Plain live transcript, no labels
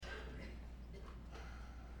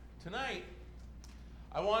Tonight,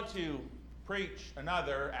 I want to preach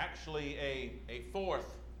another, actually a fourth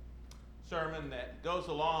sermon that goes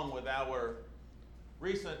along with our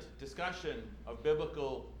recent discussion of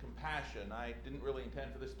biblical compassion. I didn't really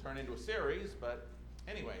intend for this to turn into a series, but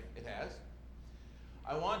anyway, it has.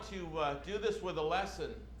 I want to do this with a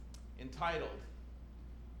lesson entitled,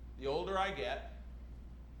 "The Older I Get,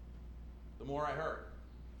 the More I Hurt."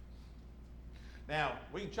 Now,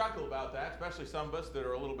 we can chuckle about that, especially some of us that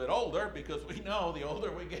are a little bit older, because we know the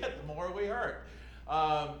older we get, the more we hurt.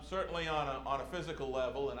 Certainly on a physical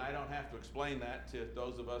level, and I don't have to explain that to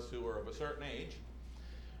those of us who are of a certain age.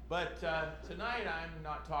 But tonight I'm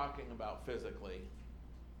not talking about physically.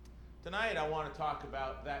 Tonight I want to talk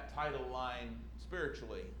about that title line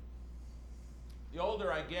spiritually. The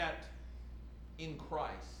older I get in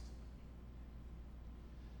Christ,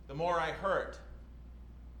 the more I hurt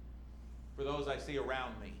for those I see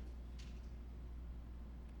around me.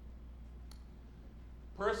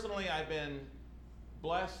 Personally, I've been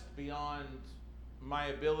blessed beyond my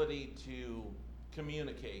ability to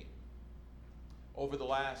communicate over the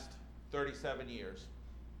last 37 years.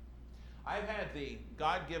 I've had the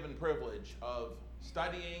God-given privilege of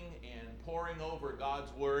studying and poring over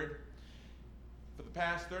God's Word for the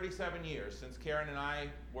past 37 years, since Karen and I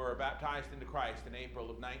were baptized into Christ in April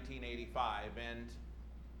of 1985. And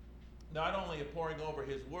not only of pouring over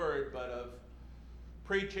His Word, but of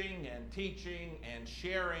preaching and teaching and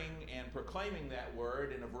sharing and proclaiming that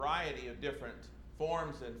Word in a variety of different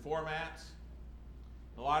forms and formats,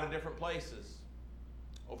 in a lot of different places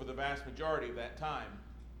over the vast majority of that time.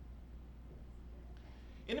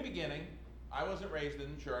 In the beginning, I wasn't raised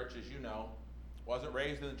in the church, as you know. Wasn't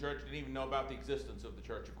raised in the church, didn't even know about the existence of the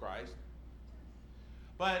Church of Christ.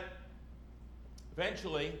 But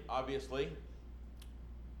eventually, obviously,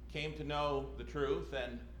 came to know the truth,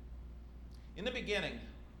 and in the beginning,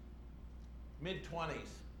 mid-20s,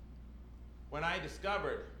 when I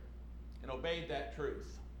discovered and obeyed that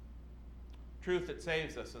truth that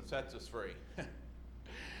saves us and sets us free.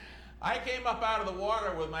 I came up out of the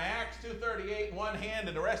water with my Acts 2:38 in one hand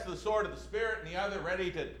and the rest of the sword of the Spirit in the other,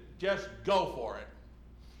 ready to just go for it.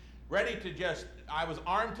 I was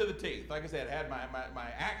armed to the teeth. Like I said, I had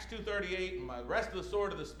my Acts 2:38 and my rest of the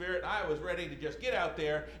sword of the Spirit. I was ready to just get out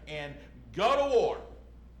there and go to war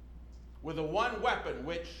with the one weapon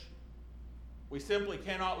which we simply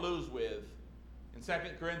cannot lose with in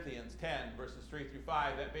 2 Corinthians 10, verses 3 through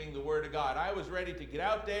 5, that being the Word of God. I was ready to get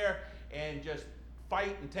out there and just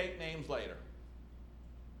fight and take names later.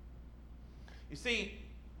 You see,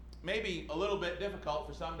 maybe a little bit difficult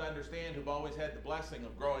for some to understand who've always had the blessing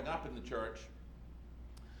of growing up in the church,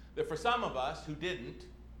 that for some of us who didn't,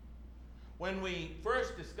 when we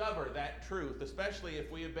first discover that truth, especially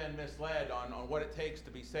if we have been misled on what it takes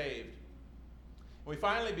to be saved, we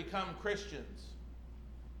finally become Christians.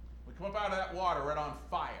 We come up out of that water right on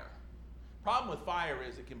fire. Problem with fire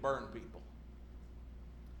is it can burn people.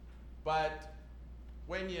 But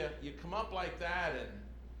when you come up like that and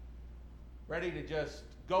ready to just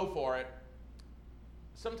go for it,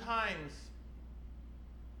 sometimes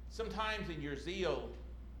in your zeal,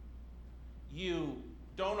 you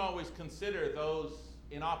don't always consider those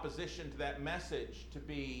in opposition to that message to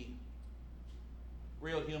be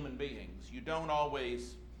real human beings. You don't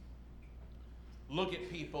always look at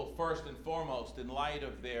people first and foremost in light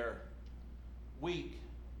of their weak,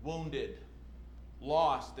 wounded,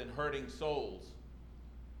 lost, and hurting souls.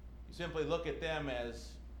 You simply look at them as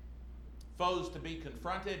foes to be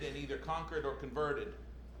confronted and either conquered or converted.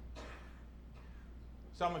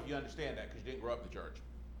 Some of you understand that because you didn't grow up in the church.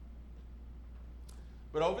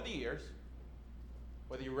 But over the years,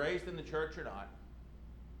 whether you're raised in the church or not,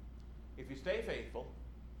 if you stay faithful,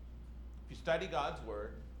 if you study God's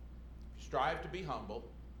Word, if you strive to be humble,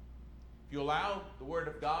 if you allow the Word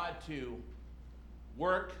of God to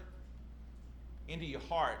work into your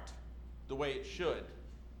heart the way it should,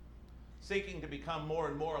 seeking to become more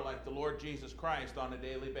and more like the Lord Jesus Christ on a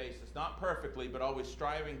daily basis, not perfectly, but always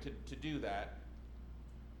striving to do that,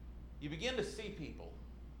 you begin to see people.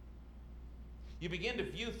 You begin to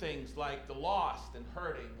view things like the lost and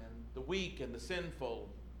hurting and the weak and the sinful,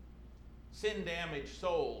 sin-damaged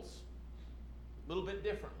souls a little bit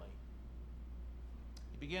differently.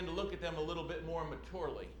 You begin to look at them a little bit more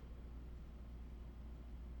maturely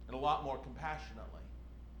and a lot more compassionately.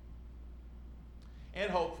 And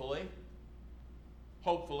hopefully,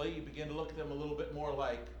 you begin to look at them a little bit more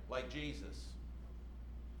like Jesus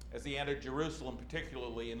as he entered Jerusalem,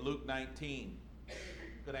 particularly in Luke 19.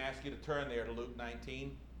 I'm going to ask you to turn there to Luke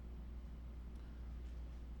 19.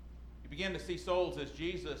 You begin to see souls as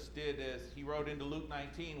Jesus did, as he wrote into Luke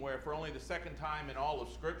 19, where for only the second time in all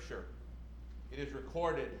of Scripture, it is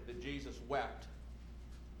recorded that Jesus wept.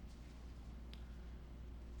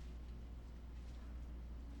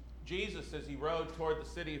 Jesus, as he rode toward the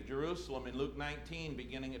city of Jerusalem in Luke 19,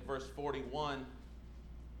 beginning at verse 41,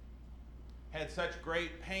 had such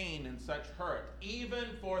great pain and such hurt, even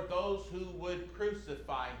for those who would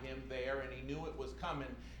crucify him there, and he knew it was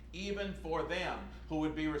coming, even for them who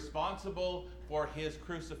would be responsible for his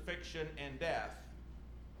crucifixion and death.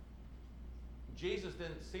 Jesus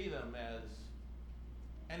didn't see them as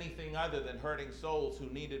anything other than hurting souls who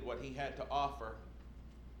needed what he had to offer.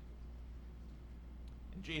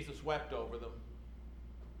 And Jesus wept over them.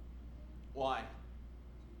 Why?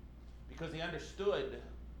 Because he understood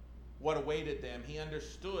what awaited them. He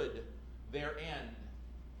understood their end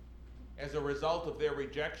as a result of their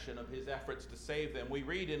rejection of his efforts to save them. We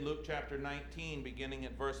read in Luke chapter 19, beginning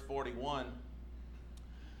at verse 41,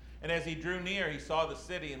 "And as he drew near, he saw the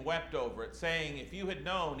city and wept over it, saying, If you had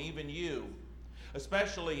known, even you,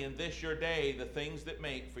 especially in this your day, the things that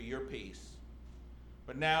make for your peace.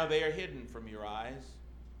 But now they are hidden from your eyes.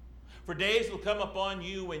 For days will come upon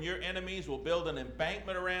you when your enemies will build an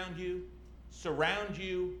embankment around you, surround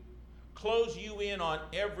you, close you in on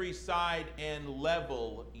every side, and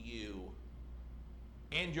level you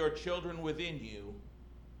and your children within you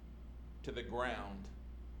to the ground.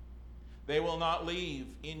 They will not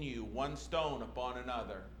leave in you one stone upon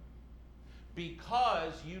another.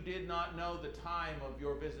 Because you did not know the time of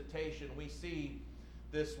your visitation." We see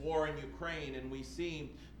this war in Ukraine, and we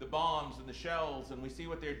see the bombs and the shells, and we see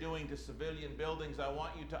what they're doing to civilian buildings. I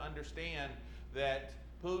want you to understand that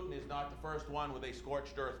Putin is not the first one with a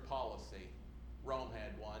scorched earth policy. Rome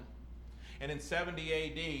had one. And in 70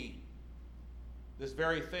 AD, this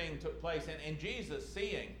very thing took place. And Jesus,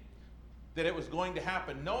 seeing that it was going to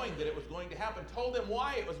happen, knowing that it was going to happen, told them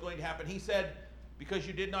why it was going to happen. He said, "Because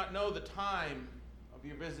you did not know the time of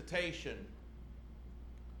your visitation."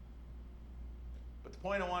 But the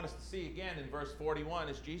point I want us to see again in verse 41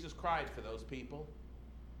 is Jesus cried for those people.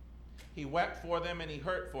 He wept for them and he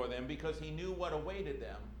hurt for them because he knew what awaited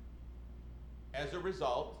them as a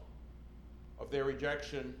result of their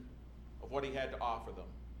rejection of what he had to offer them.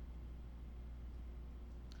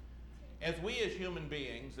 As we as human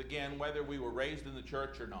beings, again, whether we were raised in the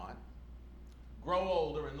church or not, grow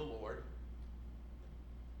older in the Lord,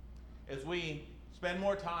 as we spend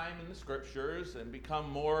more time in the Scriptures and become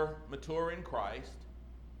more mature in Christ,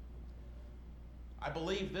 I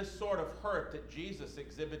believe this sort of hurt that Jesus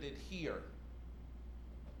exhibited here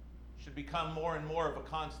should become more and more of a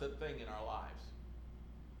constant thing in our lives.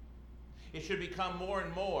 It should become more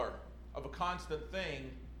and more of a constant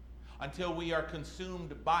thing until we are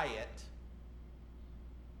consumed by it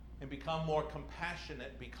and become more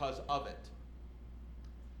compassionate because of it.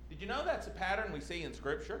 Did you know that's a pattern we see in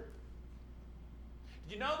Scripture?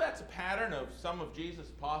 Did you know that's a pattern of some of Jesus'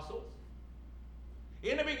 apostles?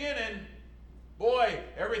 In the beginning, boy,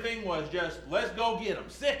 everything was just, let's go get them,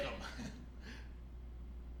 sick them.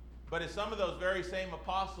 But as some of those very same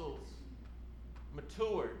apostles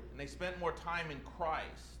matured and they spent more time in Christ,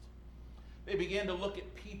 they began to look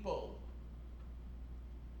at people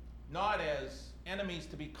not as enemies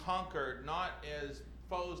to be conquered, not as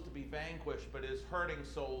foes to be vanquished, but as hurting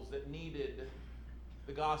souls that needed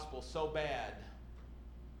the gospel so bad.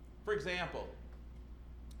 For example,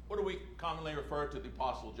 what do we commonly refer to the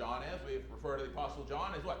Apostle John as? We refer to the Apostle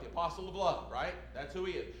John as what? The Apostle of Love, right? That's who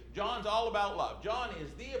he is. John's all about love. John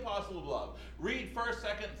is the Apostle of Love. Read 1st,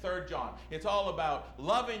 2nd, and 3rd John. It's all about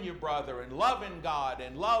loving your brother and loving God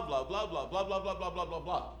and love, love, love, love, love, love, love, love, love, love,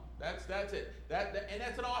 love. That's it. And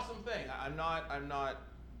that's an awesome thing. I'm not,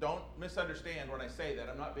 don't misunderstand when I say that.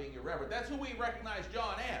 I'm not being irreverent. That's who we recognize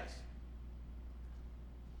John as.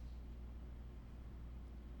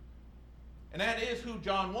 And that is who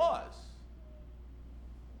John was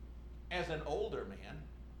as an older man.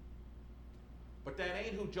 But that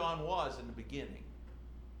ain't who John was in the beginning.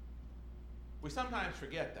 We sometimes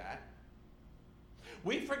forget that.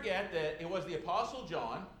 We forget that it was the Apostle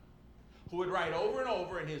John who would write over and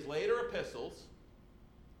over in his later epistles,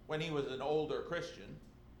 when he was an older Christian,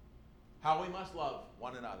 how we must love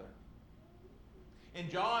one another. In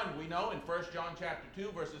John, we know in 1 John chapter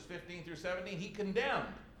 2, verses 15 through 17, he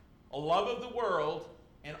condemned a love of the world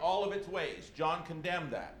and all of its ways. John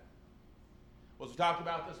condemned that. Well, as we talked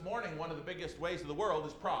about this morning, one of the biggest ways of the world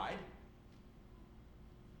is pride.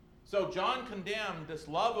 So John condemned this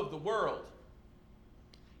love of the world,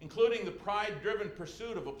 including the pride-driven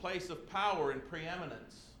pursuit of a place of power and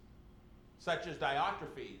preeminence, such as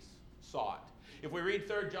Diotrephes sought. If we read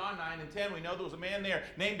 3 John 9 and 10, we know there was a man there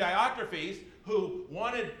named Diotrephes who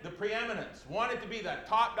wanted the preeminence, wanted to be the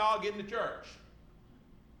top dog in the church.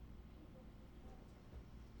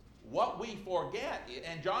 What we forget,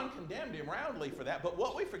 and John condemned him roundly for that, but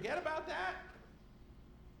what we forget about that,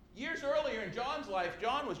 years earlier in John's life,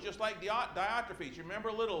 John was just like Diotrephes. You remember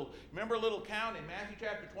a little count in Matthew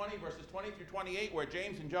chapter 20, verses 20 through 28, where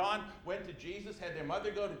James and John went to Jesus, had their mother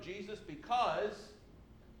go to Jesus because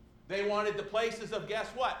they wanted the places of, guess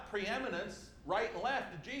what? Preeminence, right and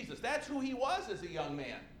left of Jesus. That's who he was as a young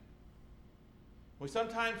man. We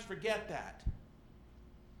sometimes forget that.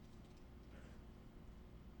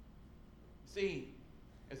 See,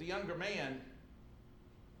 as a younger man,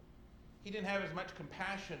 he didn't have as much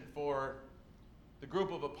compassion for the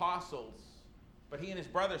group of apostles, but he and his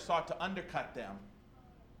brothers sought to undercut them.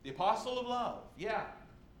 The apostle of love, yeah.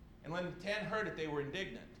 And when the 10 heard it, they were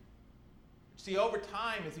indignant. See, over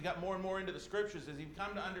time, as he got more and more into the scriptures, as he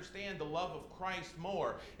come to understand the love of Christ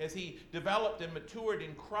more, as he developed and matured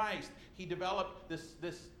in Christ, he developed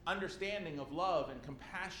this understanding of love and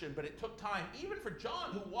compassion. But it took time, even for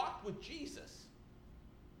John, who walked with Jesus.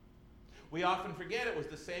 We often forget it was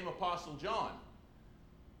the same Apostle John,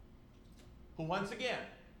 who once again,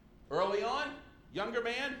 early on, younger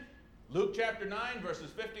man, Luke chapter 9,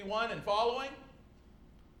 verses 51 and following,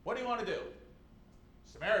 what do you want to do?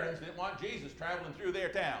 Samaritans didn't want Jesus traveling through their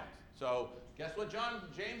towns. So guess what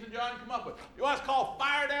James and John come up with? You want us to call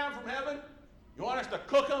fire down from heaven? You want us to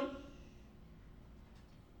cook them?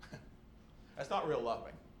 That's not real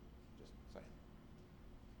loving. Just saying.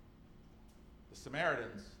 The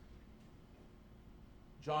Samaritans,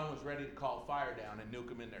 John was ready to call fire down and nuke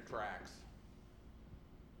them in their tracks.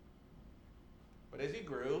 But as he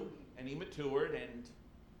grew and he matured and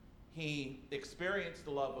he experienced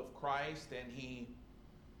the love of Christ and he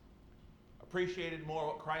appreciated more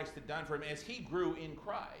what Christ had done for him, as he grew in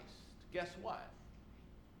Christ, guess what?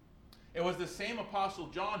 It was the same Apostle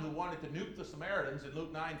John who wanted to nuke the Samaritans in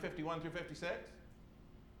Luke 9, 51 through 56,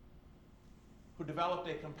 who developed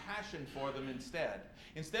a compassion for them instead.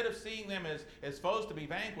 Instead of seeing them as foes to be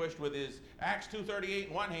vanquished with his Acts 2:38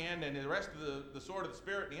 in one hand and the rest of the sword of the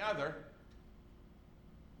Spirit in the other,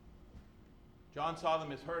 John saw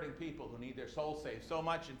them as hurting people who need their soul saved. So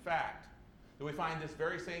much, in fact, that we find this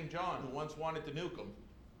very same John who once wanted to nuke them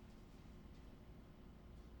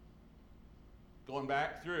going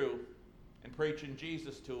back through and preaching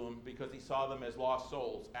Jesus to them because he saw them as lost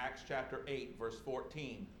souls. Acts chapter 8, verse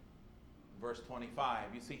 14, verse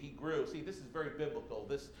 25. You see, he grew. See, this is very biblical,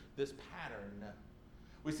 this pattern.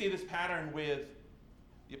 We see this pattern with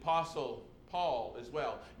the Apostle Paul as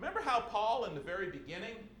well. Remember how Paul, in the very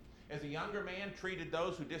beginning, as a younger man, treated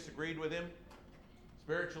those who disagreed with him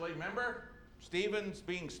spiritually? Remember? Stephen's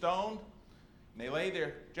being stoned, and they lay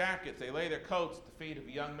their jackets, they lay their coats at the feet of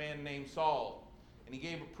a young man named Saul, and he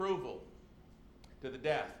gave approval to the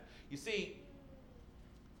death. You see,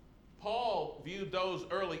 Paul viewed those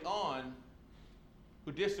early on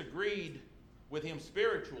who disagreed with him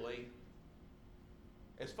spiritually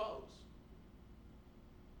as foes.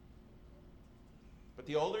 But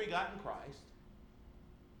the older he got in Christ,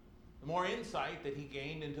 the more insight that he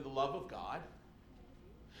gained into the love of God,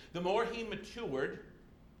 the more he matured,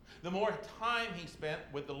 the more time he spent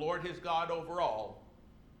with the Lord his God overall,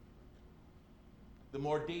 the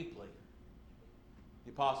more deeply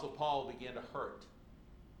the Apostle Paul began to hurt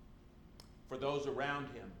for those around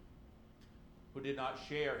him who did not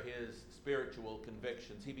share his spiritual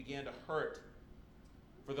convictions. He began to hurt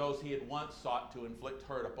for those he had once sought to inflict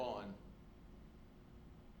hurt upon.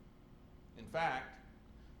 In fact,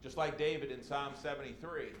 just like David in Psalm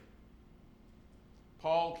 73,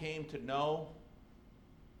 Paul came to know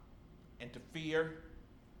and to fear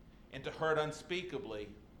and to hurt unspeakably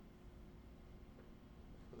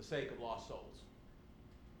for the sake of lost souls,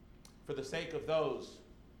 for the sake of those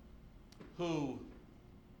who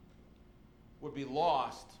would be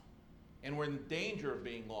lost and were in danger of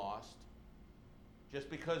being lost just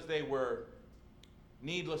because they were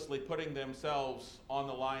needlessly putting themselves on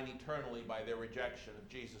the line eternally by their rejection of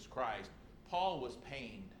Jesus Christ. Paul was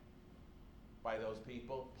pained by those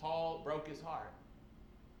people. Paul broke his heart.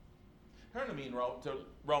 Turn to me to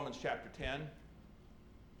Romans chapter 10.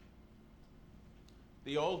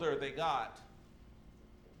 The older they got,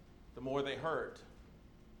 the more they hurt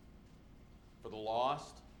for the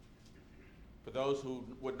lost, for those who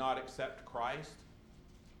would not accept Christ,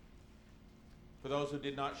 for those who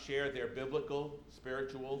did not share their biblical,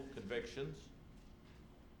 spiritual convictions.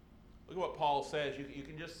 Look at what Paul says. You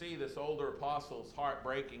can just see this older apostle's heart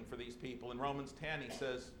breaking for these people. In Romans 10, he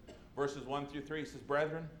says, verses 1 through 3, he says,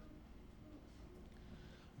 "Brethren,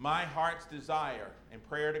 My heart's desire and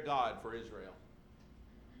prayer to God for Israel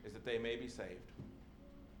is that they may be saved.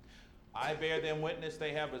 I bear them witness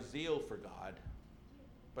they have a zeal for God,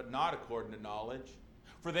 but not according to knowledge.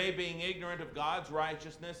 For they, being ignorant of God's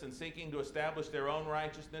righteousness and seeking to establish their own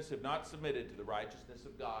righteousness, have not submitted to the righteousness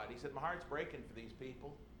of God. He said, my heart's breaking for these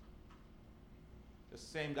people. The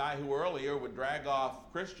same guy who earlier would drag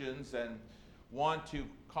off Christians and want to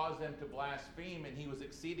cause them to blaspheme, and he was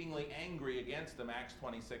exceedingly angry against them, Acts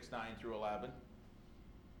 26, 9 through 11.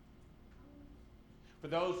 For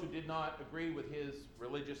those who did not agree with his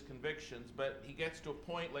religious convictions, but he gets to a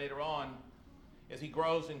point later on, as he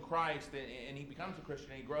grows in Christ, and he becomes a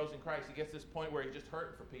Christian, and he grows in Christ, he gets to this point where he's just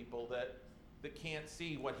hurting for people that can't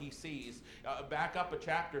see what he sees. Back up a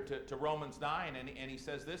chapter to Romans 9, and he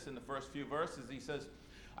says this in the first few verses. He says,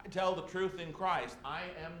 I tell the truth in Christ. I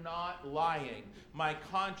am not lying. My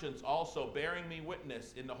conscience also bearing me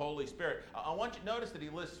witness in the Holy Spirit. I want you to notice that he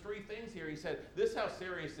lists three things here. He said, this is how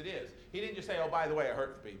serious it is. He didn't just say, oh, by the way, I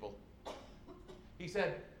hurt for people. He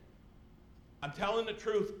said, I'm telling the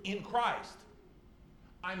truth in Christ.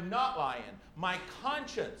 I'm not lying. My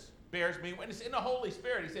conscience bears me witness in the Holy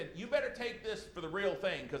Spirit. He said, you better take this for the real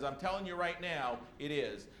thing, because I'm telling you right now, it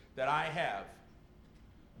is, that I have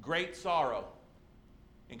great sorrow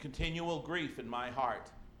and continual grief in my heart.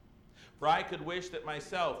 For I could wish that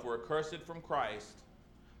myself were accursed from Christ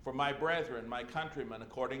for my brethren, my countrymen,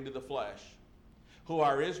 according to the flesh, who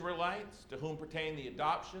are Israelites, to whom pertain the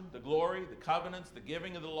adoption, the glory, the covenants, the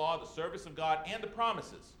giving of the law, the service of God, and the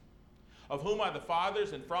promises, of whom are the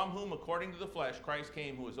fathers, and from whom, according to the flesh, Christ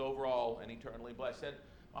came, who is over all and eternally blessed. He said,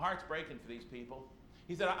 my heart's breaking for these people.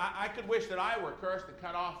 He said, I could wish that I were cursed and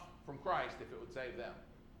cut off from Christ if it would save them.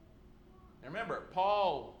 Now remember,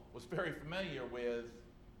 Paul was very familiar with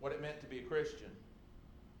what it meant to be a Christian.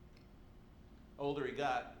 The older he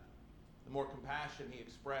got, the more compassion he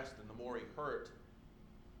expressed and the more he hurt.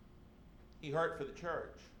 He hurt for the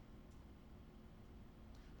church.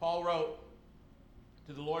 Paul wrote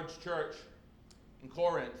to the Lord's church in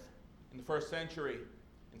Corinth in the first century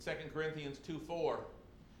in 2 Corinthians 2:4.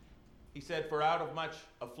 He said, for out of much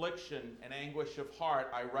affliction and anguish of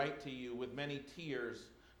heart I write to you with many tears,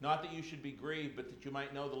 not that you should be grieved, but that you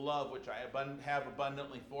might know the love which I have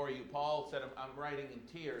abundantly for you. Paul said, I'm writing in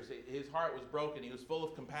tears. His heart was broken. He was full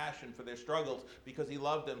of compassion for their struggles because he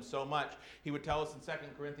loved them so much. He would tell us in 2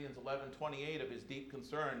 Corinthians 11:28 of his deep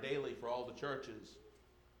concern daily for all the churches.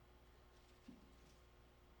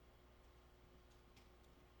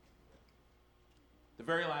 The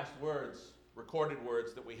very last words, recorded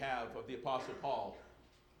words that we have of the Apostle Paul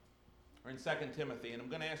are in 2 Timothy, and I'm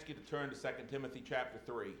going to ask you to turn to 2 Timothy chapter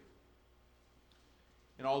 3.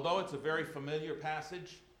 And although it's a very familiar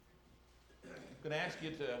passage, I'm going to ask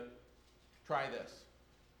you to try this.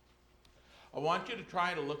 I want you to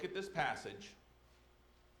try to look at this passage,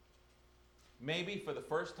 maybe for the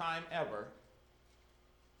first time ever,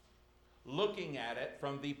 looking at it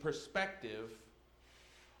from the perspective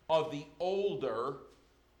of the older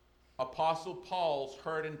Apostle Paul's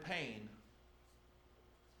hurt and pain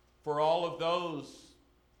for all of those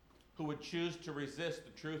who would choose to resist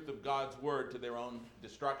the truth of God's word to their own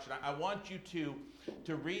destruction. I want you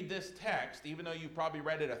to read this text, even though you've probably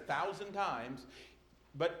read it 1,000 times,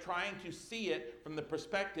 but trying to see it from the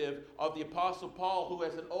perspective of the Apostle Paul, who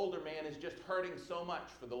as an older man is just hurting so much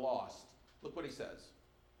for the lost. Look what he says.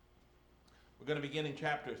 We're going to begin in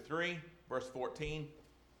chapter 3, verse 14,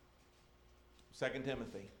 2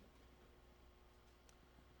 Timothy.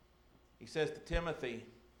 He says to Timothy,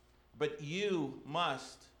 but you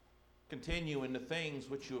must continue in the things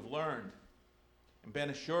which you have learned and been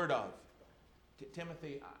assured of.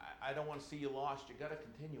 Timothy, I don't want to see you lost. You've got to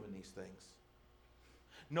continue in these things.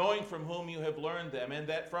 Knowing from whom you have learned them, and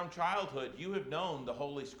that from childhood you have known the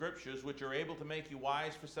Holy Scriptures, which are able to make you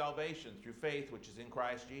wise for salvation through faith which is in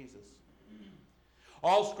Christ Jesus.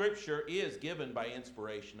 All Scripture is given by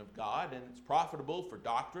inspiration of God, and it's profitable for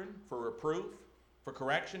doctrine, for reproof, for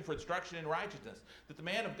correction, for instruction in righteousness, that the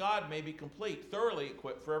man of God may be complete, thoroughly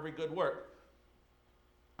equipped for every good work.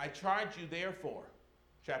 I charge you therefore,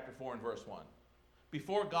 chapter 4 and verse 1,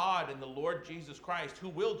 before God and the Lord Jesus Christ, who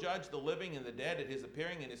will judge the living and the dead at his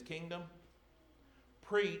appearing in his kingdom,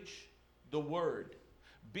 preach the word.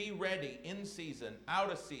 Be ready in season,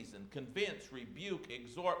 out of season, convince, rebuke,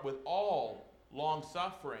 exhort with all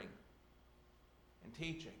long-suffering and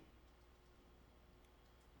teaching.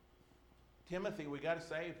 Timothy, we got to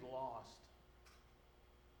save the lost.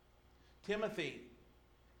 Timothy,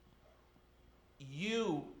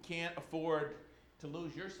 you can't afford to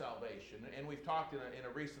lose your salvation. And we've talked in a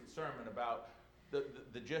recent sermon about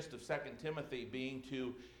the gist of 2 Timothy being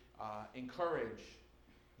to encourage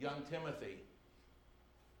young Timothy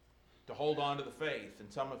to hold on to the faith in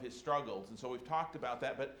some of his struggles. And so we've talked about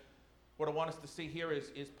that. But what I want us to see here is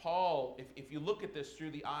Paul, if you look at this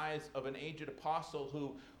through the eyes of an aged apostle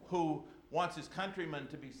who wants his countrymen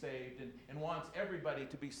to be saved and wants everybody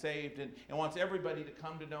to be saved and wants everybody to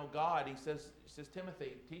come to know God, he says,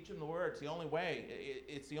 Timothy, teach them the word. It's the only way.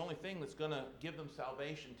 It's the only thing that's going to give them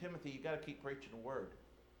salvation. Timothy, you've got to keep preaching the word.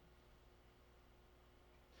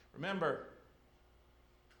 Remember,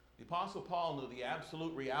 the Apostle Paul knew the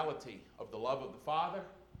absolute reality of the love of the Father,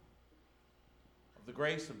 of the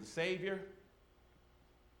grace of the Savior,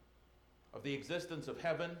 of the existence of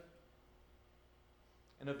heaven,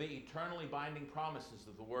 and of the eternally binding promises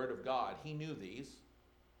of the Word of God. He knew these.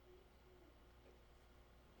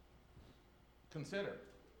 Consider,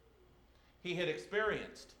 he had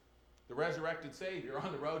experienced the resurrected Savior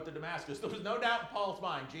on the road to Damascus. There was no doubt in Paul's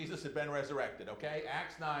mind Jesus had been resurrected, okay?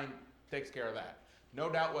 Acts 9 takes care of that. No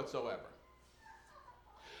doubt whatsoever.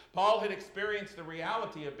 Paul had experienced the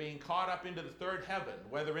reality of being caught up into the third heaven,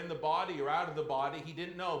 whether in the body or out of the body, he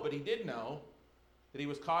didn't know, but he did know that he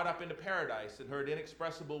was caught up into paradise and heard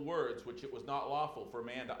inexpressible words which it was not lawful for a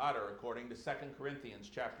man to utter, according to 2 Corinthians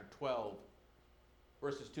chapter 12,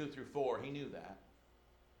 verses 2 through 4. He knew that.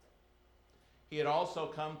 He had also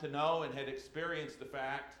come to know and had experienced the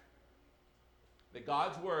fact that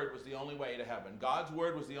God's word was the only way to heaven. God's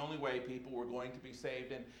word was the only way people were going to be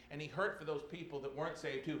saved. And he hurt for those people that weren't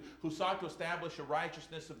saved, who sought to establish a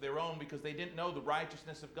righteousness of their own because they didn't know the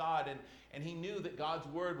righteousness of God. And he knew that God's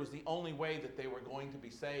word was the only way that they were going to be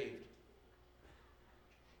saved.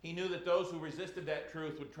 He knew that those who resisted that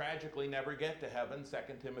truth would tragically never get to heaven, 2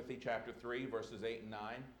 Timothy chapter 3, verses 8 and 9.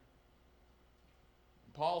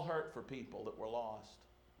 Paul hurt for people that were lost.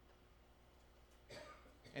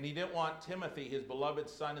 And he didn't want Timothy, his beloved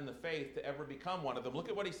son in the faith, to ever become one of them. Look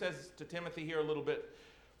at what he says to Timothy here a little bit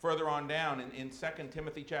further on down. In 2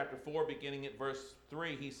 Timothy chapter 4, beginning at verse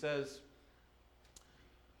 3, he says,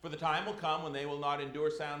 "For the time will come when they will not endure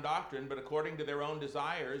sound doctrine, but according to their own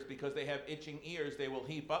desires, because they have itching ears, they will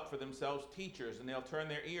heap up for themselves teachers, and they'll turn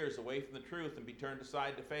their ears away from the truth and be turned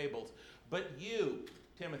aside to fables. But you,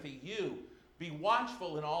 Timothy, you, be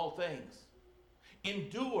watchful in all things.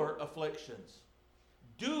 Endure afflictions.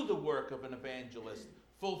 Do the work of an evangelist.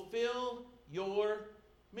 Fulfill your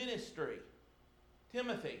ministry."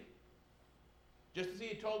 Timothy, just as he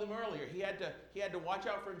had told him earlier, he had to watch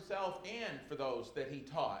out for himself and for those that he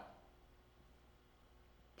taught.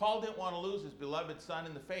 Paul didn't want to lose his beloved son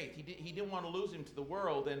in the faith. He didn't want to lose him to the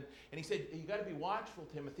world. And he said, you got to be watchful,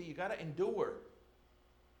 Timothy. You got to endure.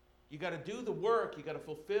 You got to do the work. You got to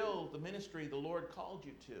fulfill the ministry the Lord called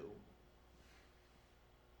you to.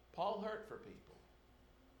 Paul hurt for people.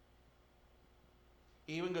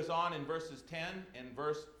 He even goes on in verses 10 and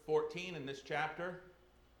verse 14 in this chapter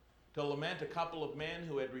to lament a couple of men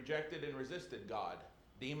who had rejected and resisted God.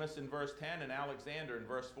 Demas in verse 10 and Alexander in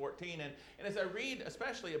verse 14. And as I read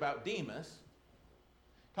especially about Demas,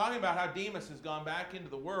 talking about how Demas has gone back into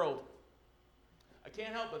the world, I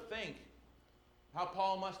can't help but think how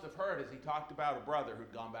Paul must have heard as he talked about a brother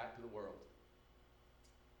who'd gone back to the world.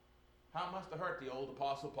 How it must have hurt the old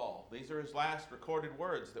Apostle Paul. These are his last recorded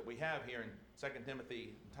words that we have here in 2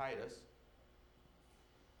 Timothy and Titus.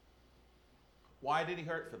 Why did he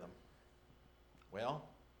hurt for them? Well,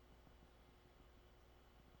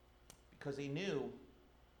 because he knew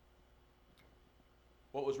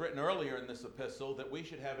what was written earlier in this epistle that we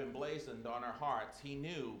should have emblazoned on our hearts. He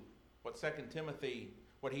knew what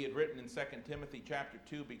what he had written in 2 Timothy chapter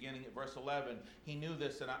 2, beginning at verse 11. He knew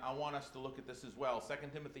this, and I want us to look at this as well.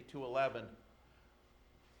 2 Timothy 2:11.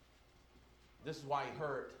 This is why he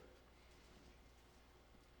hurt.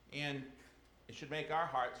 And it should make our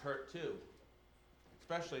hearts hurt too,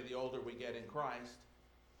 especially the older we get in Christ.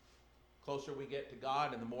 Closer we get to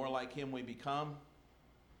God and the more like him we become.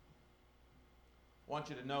 I want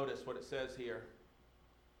you to notice what it says here.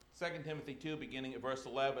 2 Timothy 2, beginning at verse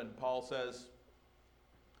 11, Paul says,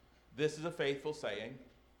 "This is a faithful saying.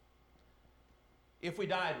 If we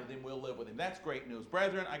died with him, we'll live with him." That's great news.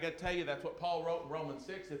 Brethren, I got to tell you, that's what Paul wrote in Romans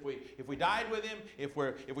 6. If we died with him, if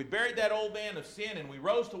we buried that old man of sin and we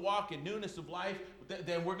rose to walk in newness of life,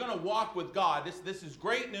 then we're going to walk with God. This is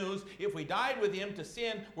great news. If we died with him to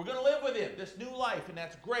sin, we're going to live with him. This new life, and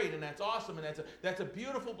that's great, and that's awesome, and that's a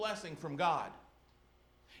beautiful blessing from God.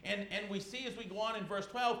 And we see as we go on in verse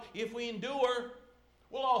 12, if we endure,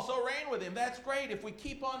 we'll also reign with him. That's great. If we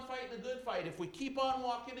keep on fighting the good fight, if we keep on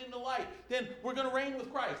walking in the light, then we're going to reign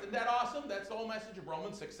with Christ. Isn't that awesome? That's the whole message of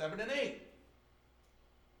Romans 6, 7, and 8.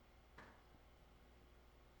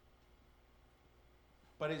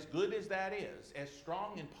 But as good as that is, as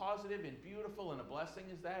strong and positive and beautiful and a blessing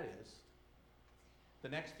as that is, the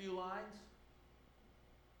next few lines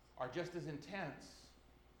are just as intense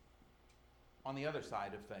on the other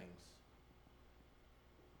side of things.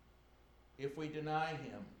 If we deny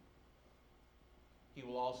him, he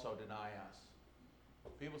will also deny us.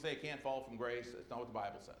 People say it can't fall from grace. That's not what the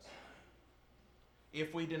Bible says.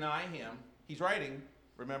 If we deny him, he's writing,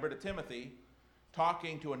 remember, to Timothy,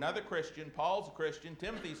 talking to another Christian. Paul's a Christian.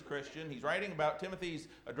 Timothy's a Christian. He's writing about Timothy's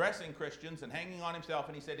addressing Christians and hanging on himself.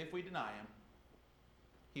 And he said, if we deny him,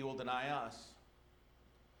 he will deny us.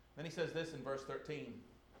 Then he says this in verse 13.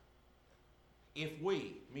 If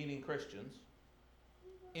we, meaning Christians,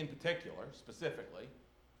 in particular, specifically,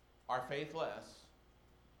 are faithless,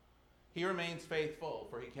 he remains faithful,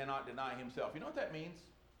 for he cannot deny himself. You know what that means?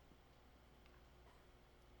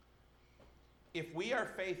 If we are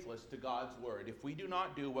faithless to God's word, if we do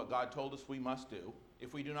not do what God told us we must do,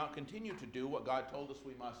 if we do not continue to do what God told us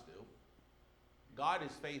we must do, God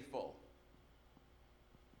is faithful.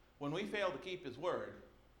 When we fail to keep his word,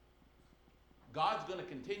 God's going to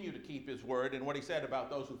continue to keep his word and what he said about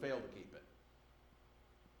those who fail to keep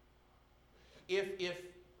it. If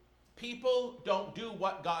people don't do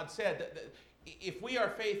what God said, if we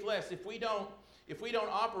are faithless, if we don't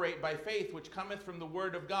operate by faith which cometh from the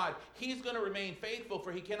word of God, he's going to remain faithful,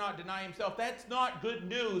 for he cannot deny himself. That's not good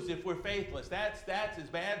news if we're faithless. That's as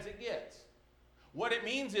bad as it gets. What it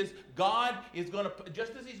means is God is going to,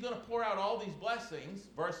 just as he's going to pour out all these blessings,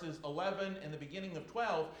 verses 11 and the beginning of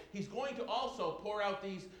 12, he's going to also pour out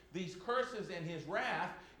these curses and his wrath.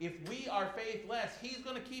 If we are faithless, he's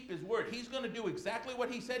going to keep his word. He's going to do exactly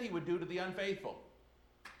what he said he would do to the unfaithful.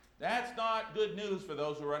 That's not good news for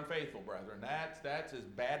those who are unfaithful, brethren. That's as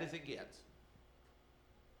bad as it gets.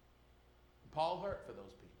 Paul hurt for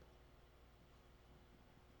those people.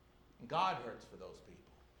 And God hurts for those people.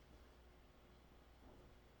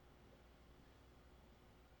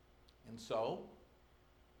 And so,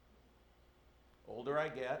 older I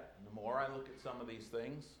get, and the more I look at some of these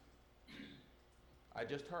things, I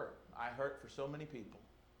just hurt. I hurt for so many people.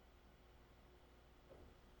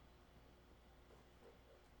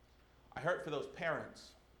 I hurt for those parents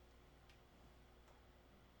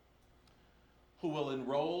who will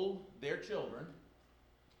enroll their children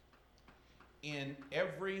in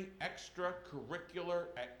every extracurricular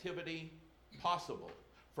activity possible,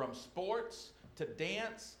 from sports to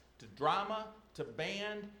dance to drama to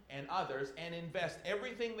band and others, and invest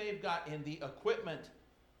everything they've got in the equipment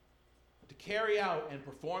to carry out and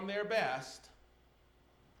perform their best,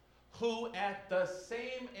 who at the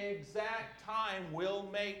same exact time will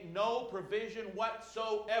make no provision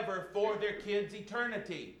whatsoever for their kids'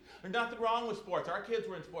 eternity. There's nothing wrong with sports. Our kids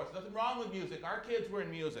were in sports. Nothing wrong with music. Our kids were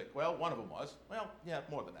in music. Well, one of them was. Well, yeah,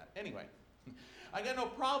 more than that. Anyway, I got no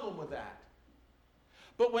problem with that.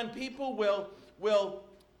 But when people will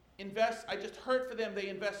invest, I just hurt for them. They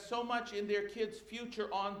invest so much in their kids' future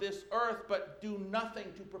on this earth, but do nothing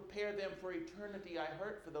to prepare them for eternity. I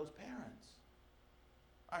hurt for those parents.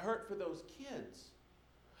 I hurt for those kids.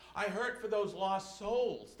 I hurt for those lost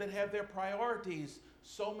souls that have their priorities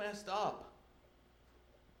so messed up.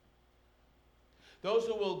 Those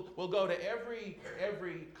who will go to every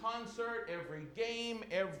concert, every game,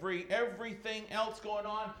 everything else going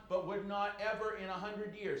on, but would not ever in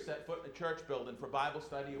 100 years set foot in a church building for Bible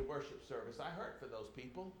study or worship service. I hurt for those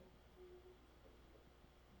people.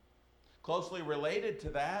 Closely related to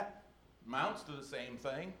that, amounts to the same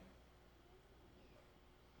thing.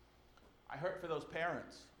 I hurt for those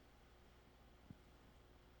parents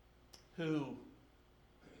who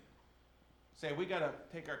say, we got to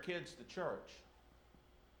take our kids to church.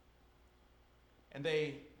 And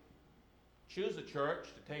they choose a church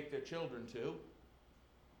to take their children to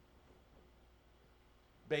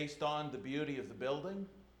based on the beauty of the building,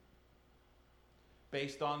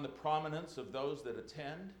 based on the prominence of those that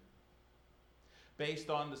attend, based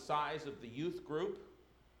on the size of the youth group,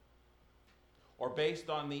 or based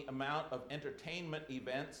on the amount of entertainment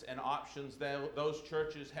events and options that those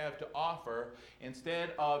churches have to offer,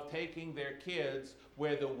 instead of taking their kids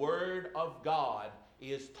where the Word of God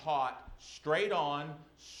is taught straight on,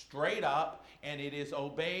 straight up, and it is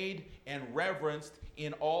obeyed and reverenced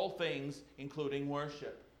in all things, including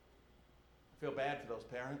worship. I feel bad for those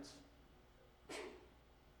parents.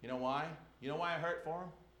 You know why? You know why I hurt for them?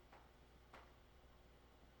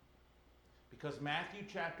 Because Matthew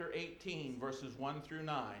chapter 18, verses 1 through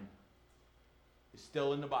 9, is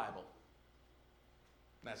still in the Bible.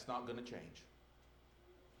 That's not going to change.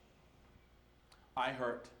 I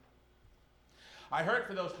hurt. I hurt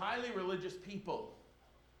for those highly religious people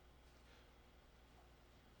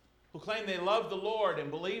who claim they love the Lord and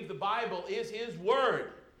believe the Bible is His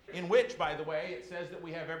Word, in which, by the way, it says that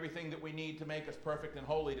we have everything that we need to make us perfect and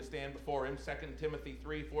holy to stand before Him, 2 Timothy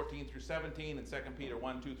 3:14 through 17, and 2 Peter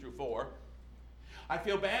 1:2 through 4. I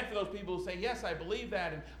feel bad for those people who say, yes, I believe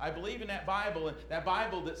that, and I believe in that Bible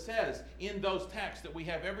that says in those texts that we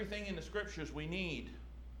have everything in the Scriptures we need.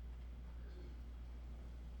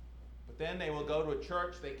 But then they will go to a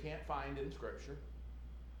church they can't find in Scripture.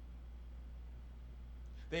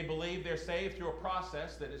 They believe they're saved through a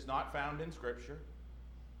process that is not found in Scripture.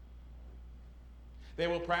 They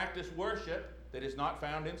will practice worship that is not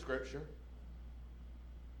found in Scripture.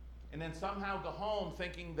 And then somehow go home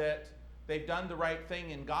thinking that they've done the right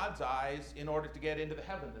thing in God's eyes in order to get into the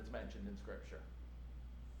heaven that's mentioned in Scripture.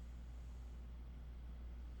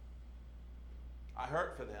 I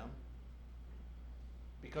hurt for them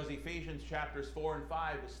because Ephesians chapters 4 and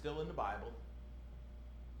 5 is still in the Bible.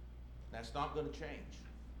 That's not going to change.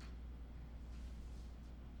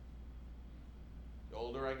 The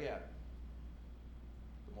older I get,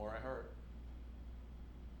 the more I hurt.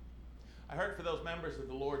 I hurt for those members of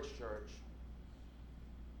the Lord's church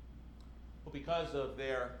who, because of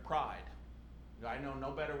their pride, I know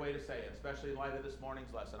no better way to say it, especially in light of this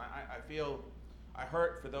morning's lesson, I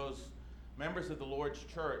hurt for those members of the Lord's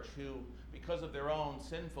church who, because of their own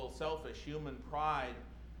sinful, selfish, human pride,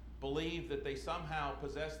 believe that they somehow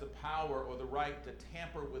possess the power or the right to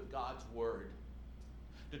tamper with God's Word,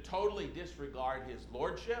 to totally disregard His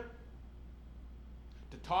lordship,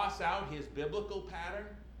 to toss out His biblical pattern,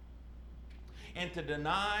 and to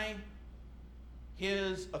deny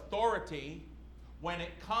His authority when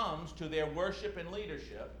it comes to their worship and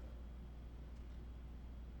leadership,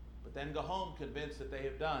 but then go home convinced that they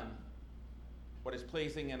have done what is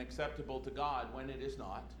pleasing and acceptable to God when it is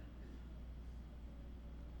not.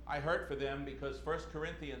 I hurt for them because 1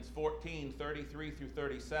 Corinthians 14:33 through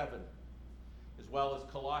 37, as well as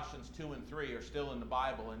Colossians 2 and 3 are still in the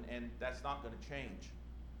Bible, and that's not going to change.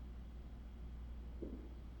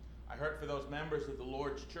 I hurt for those members of the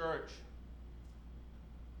Lord's church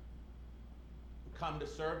who come to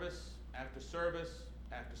service after service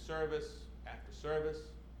after service after service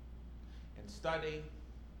and study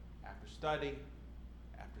after study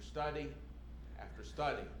after study after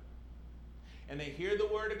study. And they hear the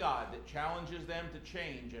Word of God that challenges them to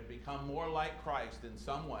change and become more like Christ in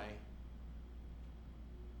some way,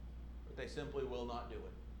 but they simply will not do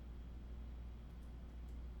it.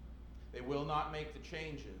 They will not make the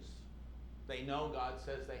changes they know God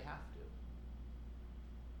says they have to.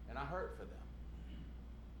 And I hurt for them.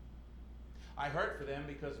 I hurt for them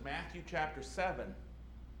because Matthew chapter 7,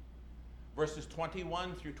 verses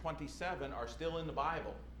 21 through 27 are still in the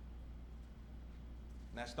Bible.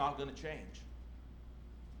 And that's not going to change.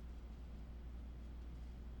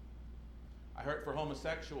 I hurt for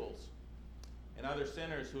homosexuals and other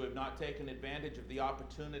sinners who have not taken advantage of the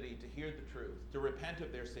opportunity to hear the truth, to repent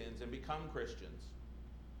of their sins and become Christians,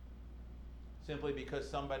 simply because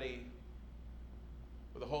somebody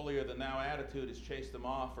with a holier-than-thou attitude has chased them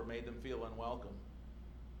off or made them feel unwelcome.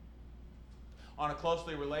 On a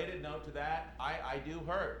closely related note to that, I do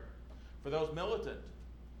hurt for those militant,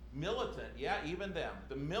 yeah, even them,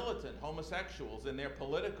 the militant homosexuals and their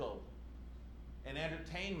political and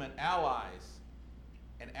entertainment allies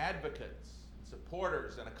and advocates and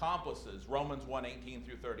supporters and accomplices, Romans 1:18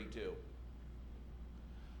 through 32,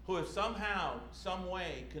 who have somehow, some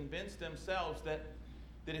way convinced themselves that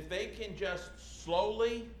if they can just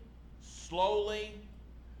slowly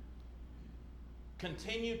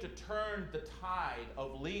continue to turn the tide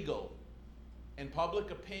of legal and public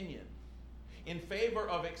opinion in favor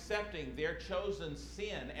of accepting their chosen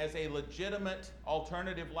sin as a legitimate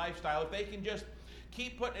alternative lifestyle, if they can just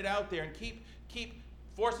keep putting it out there and keep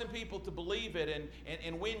forcing people to believe it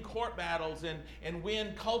and win court battles and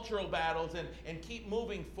win cultural battles and keep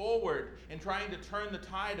moving forward and trying to turn the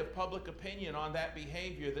tide of public opinion on that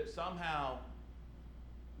behavior, that somehow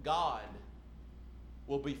God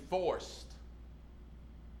will be forced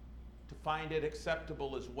to find it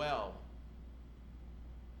acceptable as well.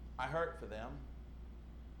 I hurt for them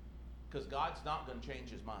because God's not going to change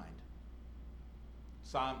His mind.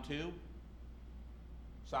 Psalm 2,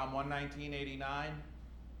 Psalm 119:89,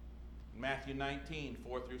 Matthew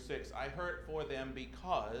 19:4 through 6. I hurt for them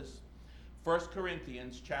because 1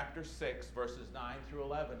 Corinthians chapter 6, verses 9 through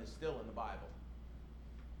 11 is still in the Bible.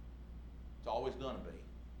 It's always going to be.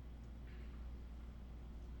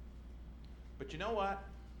 But you know what?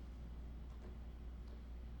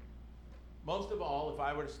 Most of all, if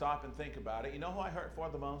I were to stop and think about it, you know who I hurt for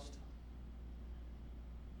the most?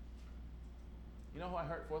 You know who I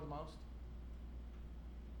hurt for the most?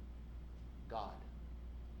 God.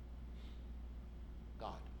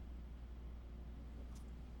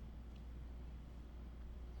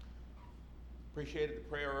 Appreciated the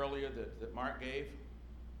prayer earlier that Mark gave.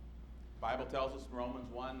 The Bible tells us in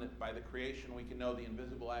Romans 1 that by the creation we can know the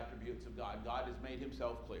invisible attributes of God. God has made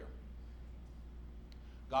himself clear.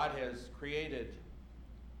 God has created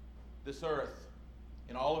this earth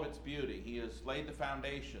in all of its beauty. He has laid the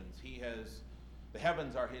foundations. The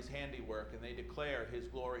heavens are his handiwork, and they declare his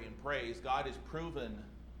glory and praise. God has proven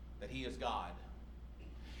that he is God.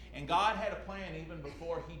 And God had a plan even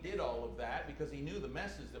before he did all of that, because he knew the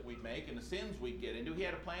messes that we'd make and the sins we'd get into. He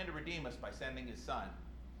had a plan to redeem us by sending his son.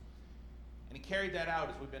 And he carried that out,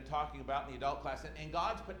 as we've been talking about in the adult class. And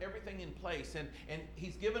God's put everything in place. And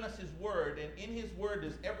he's given us his word. And in his word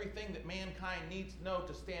is everything that mankind needs to know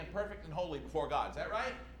to stand perfect and holy before God. Is that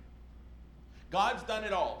right? God's done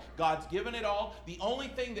it all. God's given it all. The only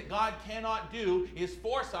thing that God cannot do is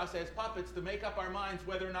force us as puppets to make up our minds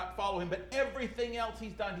whether or not to follow him. But everything else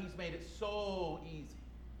he's done, he's made it so easy.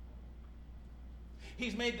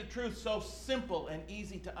 He's made the truth so simple and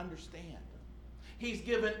easy to understand. He's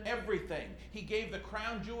given everything. He gave the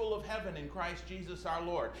crown jewel of heaven in Christ Jesus our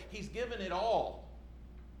Lord. He's given it all.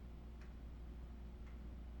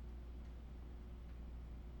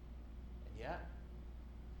 And yet,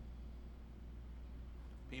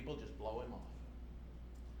 people just blow him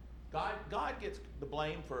off. God gets the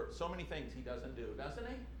blame for so many things he doesn't do, doesn't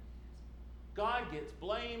he? God gets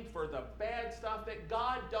blamed for the bad stuff that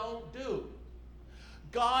God don't do.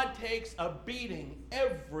 God takes a beating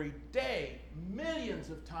every day, millions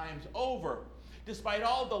of times over, despite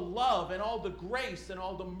all the love and all the grace and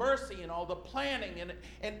all the mercy and all the planning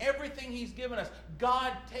and everything he's given us.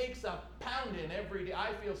 God takes a pounding every day.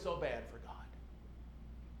 I feel so bad for God.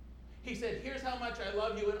 He said, here's how much I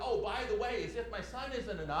love you, and oh, by the way, as if my son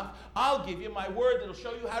isn't enough, I'll give you my word that'll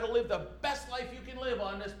show you how to live the best life you can live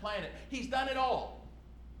on this planet. He's done it all.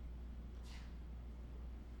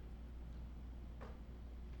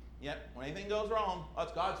 Yet, when anything goes wrong, oh,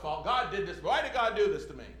 it's God's fault. God did this. Why did God do this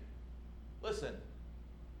to me? Listen,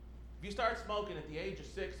 if you start smoking at the age of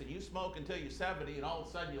 6 and you smoke until you're 70 and all of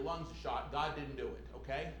a sudden your lungs are shot, God didn't do it,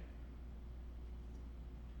 okay?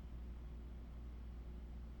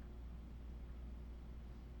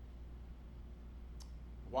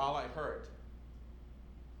 While I hurt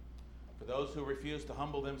for those who refuse to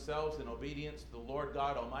humble themselves in obedience to the Lord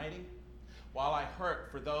God Almighty, while I hurt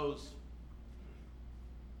for those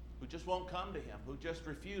who just won't come to him, who just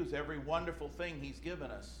refuse every wonderful thing he's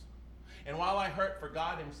given us, and while I hurt for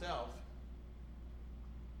God himself,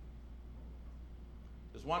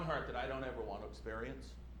 there's one hurt that I don't ever want to experience,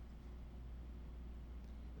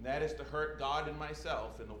 and that is to hurt God and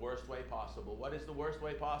myself in the worst way possible. What is the worst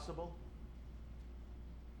way possible?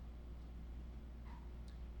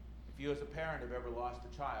 If you as a parent have ever lost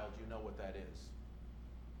a child, you know what that is.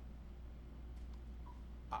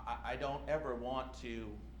 I don't ever want to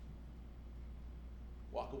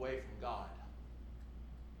walk away from God.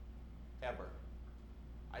 Ever.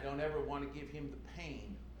 I don't ever want to give him the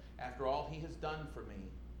pain after all he has done for me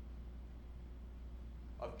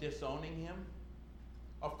of disowning him,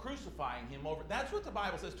 of crucifying him over. That's what the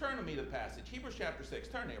Bible says. Turn with me to the passage. Hebrews chapter 6.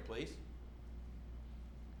 Turn there, please.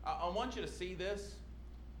 I want you to see this.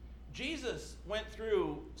 Jesus went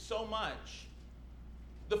through so much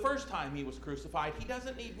the first time he was crucified. He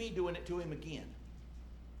doesn't need me doing it to him again.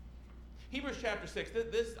 Hebrews chapter 6,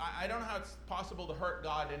 I don't know how it's possible to hurt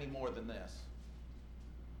God any more than this.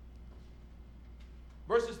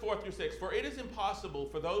 Verses 4 through 6, for it is impossible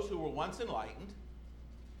for those who were once enlightened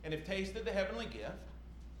and have tasted the heavenly gift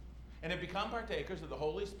and have become partakers of the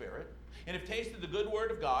Holy Spirit and have tasted the good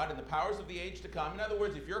word of God and the powers of the age to come. In other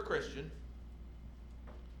words, if you're a Christian,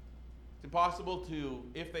 it's impossible to,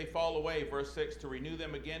 if they fall away, verse 6, to renew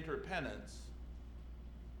them again to repentance,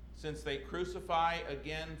 since they crucify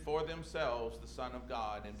again for themselves the Son of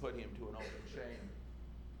God and put him to an open shame.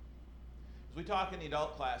 As we talk in the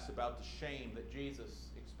adult class about the shame that Jesus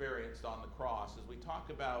experienced on the cross, as we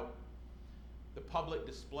talk about the public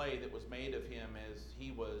display that was made of him as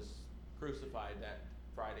he was crucified that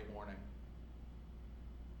Friday morning,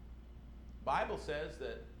 the Bible says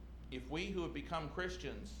that if we who have become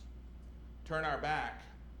Christians turn our back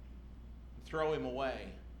and throw him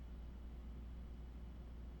away,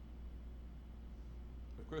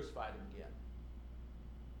 we've crucified him again.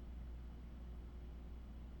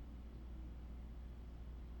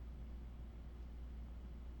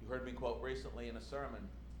 You heard me quote recently in a sermon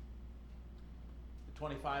that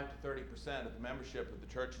 25 to 30% of the membership of the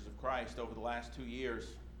churches of Christ over the last 2 years,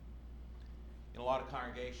 in a lot of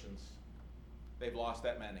congregations, they've lost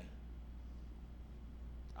that many.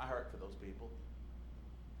 I hurt for those people.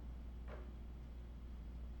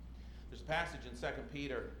 There's a passage in 2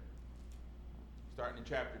 Peter, starting in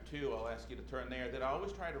chapter 2, I'll ask you to turn there, that I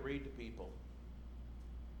always try to read to people,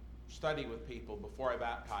 study with people before I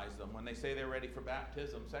baptize them. When they say they're ready for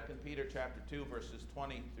baptism, 2 Peter chapter 2, verses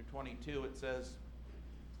 20 through 22, it says,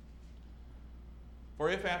 "For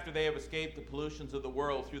if after they have escaped the pollutions of the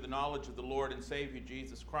world through the knowledge of the Lord and Savior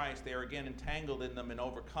Jesus Christ, they are again entangled in them and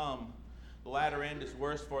overcome, the latter end is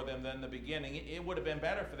worse for them than the beginning. It would have been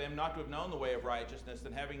better for them not to have known the way of righteousness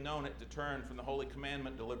than having known it to turn from the holy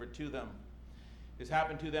commandment delivered to them. It has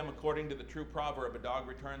happened to them according to the true proverb, a dog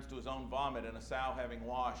returns to his own vomit, and a sow having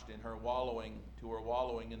washed in her wallowing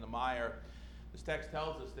in the mire." This text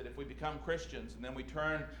tells us that if we become Christians and then we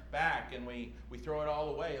turn back and we throw it all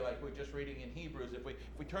away, like we're just reading in Hebrews, if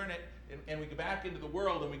we turn it and we go back into the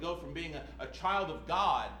world and we go from being a child of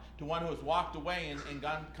God to one who has walked away and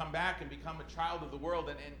come back and become a child of the world,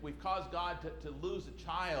 and we've caused God to lose a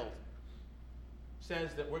child,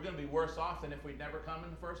 says that we're going to be worse off than if we'd never come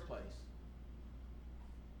in the first place.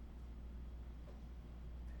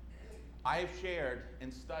 I have shared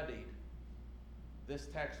and studied this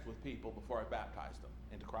text with people before I baptized them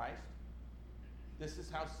into Christ. This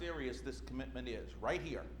is how serious this commitment is, right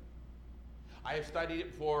here. I have studied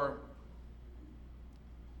it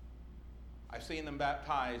I've seen them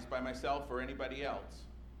baptized by myself or anybody else.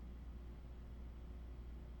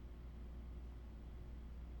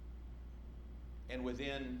 And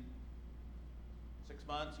within 6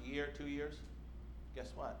 months, a year, 2 years,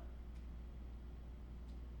 guess what?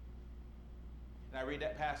 And I read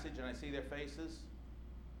that passage and I see their faces.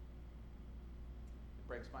 It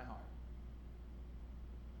breaks my heart.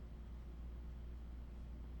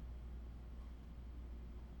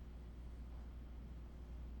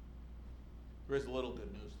 There is a little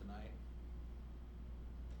good news tonight.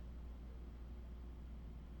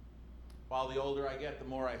 While the older I get, the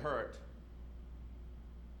more I hurt.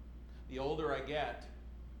 The older I get,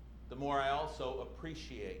 the more I also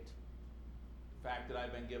appreciate the fact that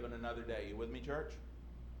I've been given another day. You with me, church?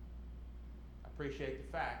 I appreciate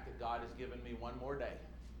the fact that God has given me one more day.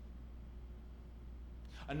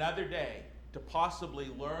 Another day to possibly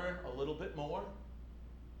learn a little bit more,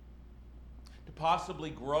 to possibly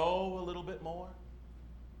grow a little bit more,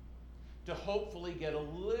 to hopefully get a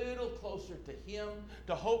little closer to Him,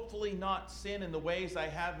 to hopefully not sin in the ways I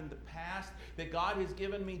have in the past, that God has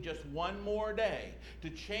given me just one more day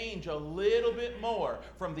to change a little bit more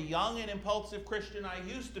from the young and impulsive Christian I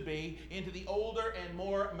used to be into the older and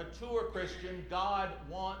more mature Christian God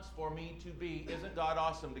wants for me to be. Isn't God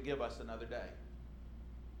awesome to give us another day?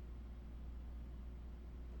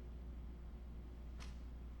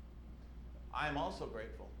 I am also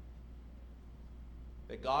grateful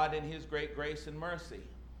that God in His great grace and mercy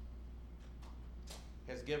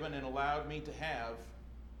has given and allowed me to have,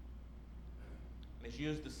 and has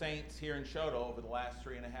used the saints here in Shoto over the last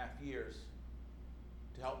 3.5 years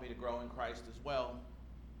to help me to grow in Christ as well,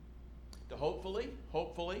 to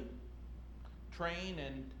hopefully train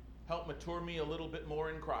and help mature me a little bit more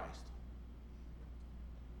in Christ.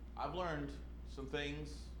 I've learned some things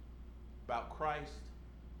about Christ,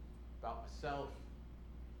 about myself,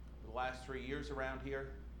 the last 3 years around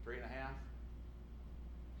here, 3.5.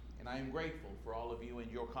 And I am grateful for all of you and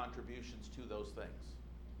your contributions to those things.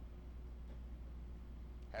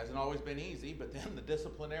 Hasn't always been easy, but then the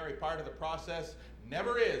disciplinary part of the process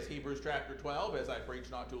never is, Hebrews chapter 12, as I preached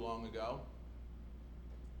not too long ago.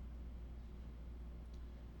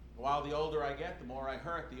 While the older I get, the more I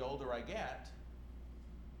hurt, the older I get,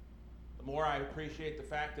 the more I appreciate the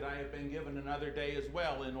fact that I have been given another day as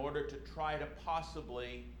well in order to try to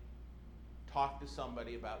possibly talk to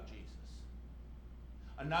somebody about Jesus.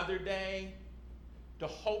 Another day to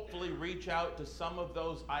hopefully reach out to some of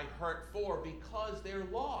those I hurt for because they're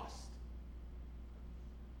lost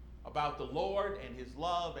about the Lord and His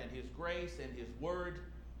love and His grace and His word,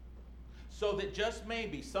 so that just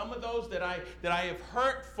maybe some of those that I have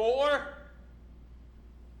hurt for,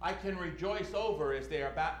 I can rejoice over as they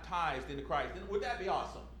are baptized into Christ. Would that be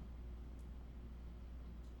awesome?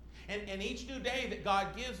 And each new day that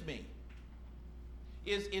God gives me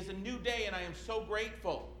is a new day, and I am so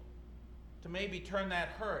grateful to maybe turn that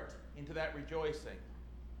hurt into that rejoicing.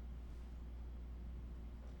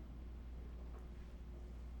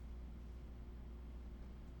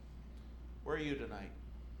 Where are you tonight?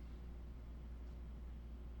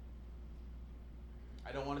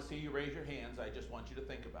 I don't want to see you raise your hands. I just want you to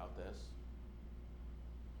think about this.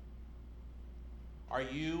 Are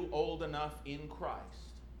you old enough in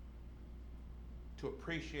Christ to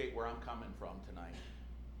appreciate where I'm coming from tonight?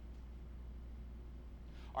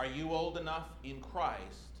 Are you old enough in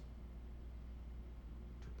Christ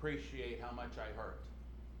to appreciate how much I hurt?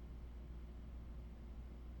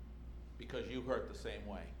 because you hurt the same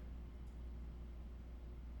way.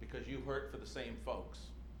 Because you hurt for the same folks.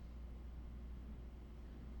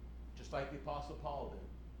 Just like the Apostle Paul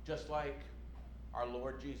did. Just like our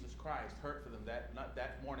Lord Jesus Christ hurt for them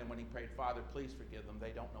that morning when he prayed, Father, please forgive them.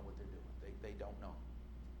 They don't know what they're doing. They don't know.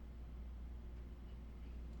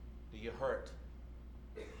 Do you hurt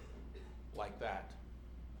like that?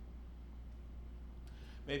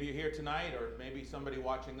 Maybe you're here tonight, or maybe somebody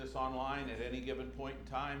watching this online at any given point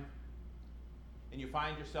in time, and you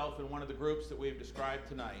find yourself in one of the groups that we've described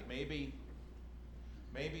tonight. Maybe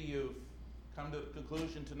you've come to the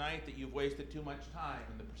conclusion tonight that you've wasted too much time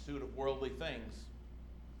in the pursuit of worldly things.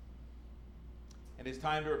 And it's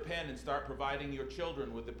time to repent and start providing your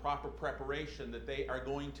children with the proper preparation that they are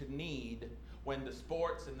going to need when the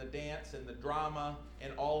sports and the dance and the drama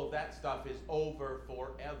and all of that stuff is over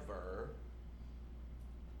forever.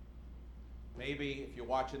 Maybe if you're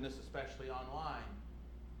watching this, especially online,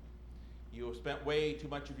 you have spent way too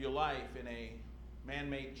much of your life in a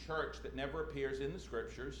man-made church that never appears in the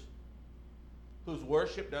Scriptures, whose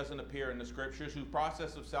worship doesn't appear in the Scriptures, whose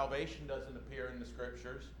process of salvation doesn't appear in the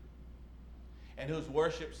Scriptures, and whose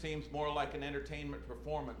worship seems more like an entertainment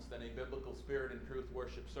performance than a biblical spirit and truth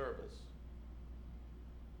worship service.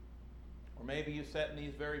 Or maybe you sat in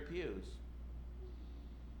these very pews.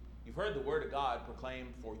 You've heard the Word of God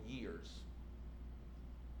proclaimed for years.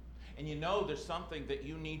 And you know there's something that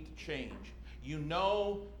you need to change. You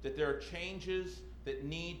know that there are changes that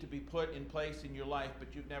need to be put in place in your life, but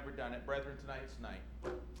you've never done it. Brethren, tonight's the night.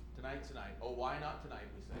 Tonight's the night. Oh, why not tonight,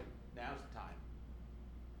 we say. Now's the time.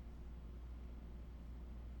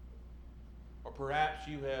 Or perhaps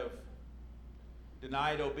you have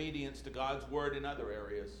denied obedience to God's Word in other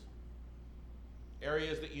areas.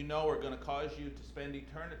 Areas that you know are going to cause you to spend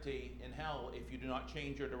eternity in hell if you do not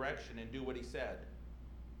change your direction and do what He said.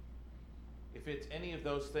 If it's any of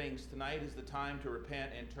those things, tonight is the time to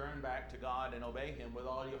repent and turn back to God and obey Him with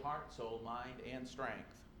all your heart, soul, mind, and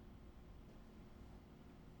strength.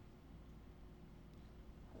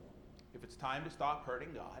 If it's time to stop hurting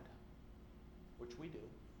God, which we do,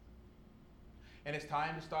 and it's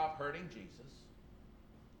time to stop hurting Jesus,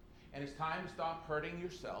 and it's time to stop hurting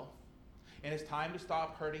yourself, and it's time to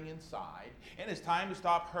stop hurting inside, and it's time to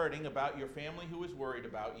stop hurting about your family who is worried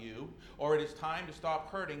about you, or it is time to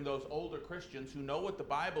stop hurting those older Christians who know what the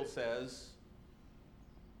Bible says,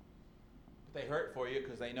 but they hurt for you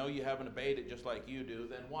because they know you haven't obeyed it just like you do.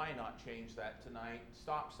 Then why not change that tonight?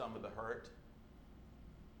 Stop some of the hurt.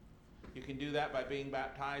 You can do that by being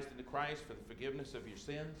baptized into Christ for the forgiveness of your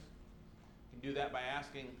sins. You can do that by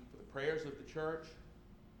asking for the prayers of the church.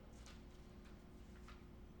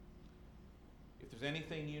 If there's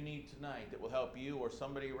anything you need tonight that will help you or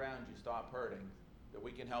somebody around you stop hurting, that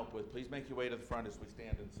we can help with, please make your way to the front as we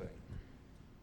stand and sing.